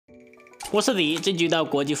我是李，这局到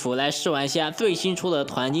国际服来试玩下最新出的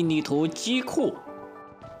团竞地图机库。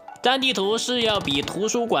这张地图是要比图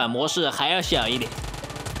书馆模式还要小一点，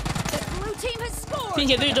并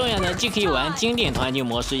且最重要的，既可以玩经典团竞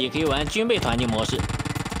模式，也可以玩军备团竞模式。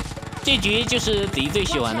这局就是Ziyi最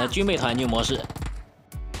喜欢的军备团竞模式。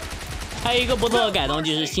还有一个不错的改动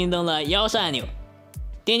就是新增了腰射按钮，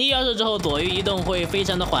点击腰射之后左右移动会非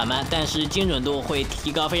常的缓慢，但是精准度会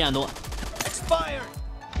提高非常多。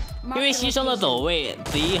因为牺牲了走位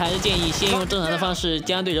，Ziyi还是建议先用正常的方式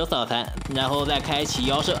将对手扫残，然后再开启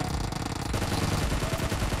腰射。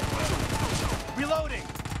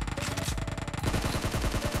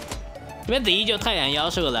因为Ziyi就太想腰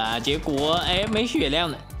射了，结果没血量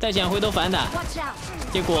了，再想回头反打，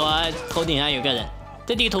结果头顶上有个人。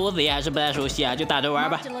这地图Ziyi还是不太熟悉啊，就打着玩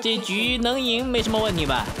吧。这局能赢没什么问题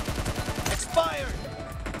吧？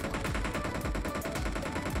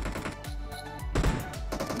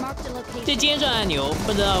这尖射按钮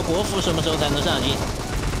不知道国服什么时候才能上线，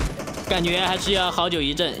感觉还是要好久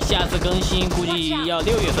一阵，下次更新估计要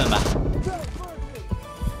6月份吧。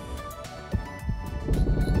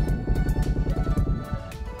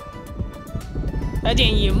还建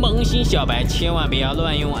议萌新小白千万不要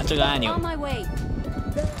乱用这个按钮。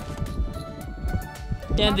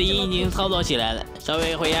现在Ziyi已经操作起来了，稍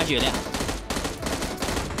微回压血量。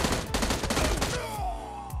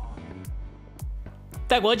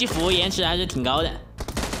在国际服延迟还是挺高的。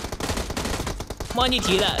忘记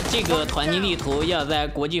提了，这个团竞地图要在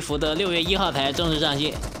国际服的6月1号才正式上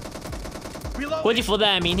线。国际服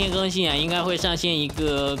在明天更新啊，应该会上线一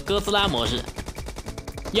个哥斯拉模式。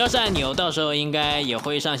腰射按钮到时候应该也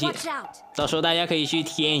会上线，到时候大家可以去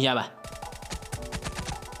体验一下吧。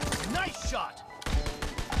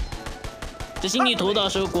这新地图到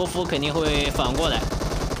时候国服肯定会反过来。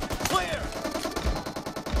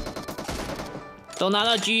都拿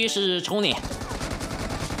到狙是冲脸，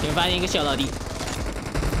先发现一个小老弟，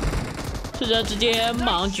试着直接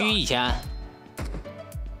盲狙一枪。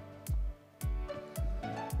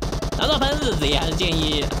拿到喷子Ziyi还是建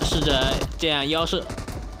议试着这样腰射。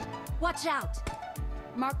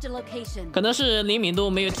可能是灵敏度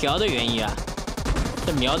没有调的原因啊，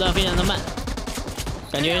这瞄的非常的慢，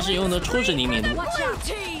感觉是用的初始灵敏度。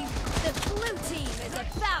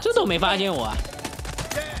这都没发现我啊！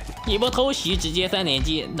一波偷袭直接3连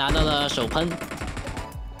击拿到了首喷，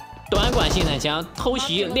短管性很强，偷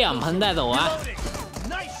袭2喷带走啊！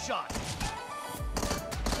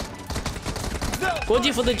国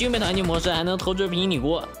际服的军备团竞模式还能投掷平底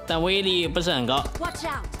锅，但威力不是很高，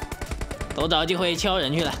都找机会敲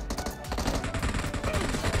人去了。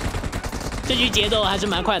这局节奏还是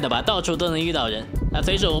蛮快的吧，到处都能遇到人啊，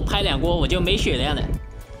随手拍2锅我就没血量了。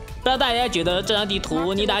不知道大家觉得这张地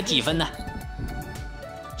图你打几分呢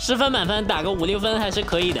？10分满分打个5、6分还是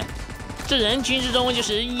可以的，这人群之中就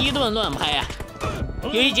是一顿乱拍啊！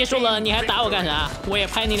游戏结束了你还打我干啥？我也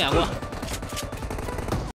拍你2锅。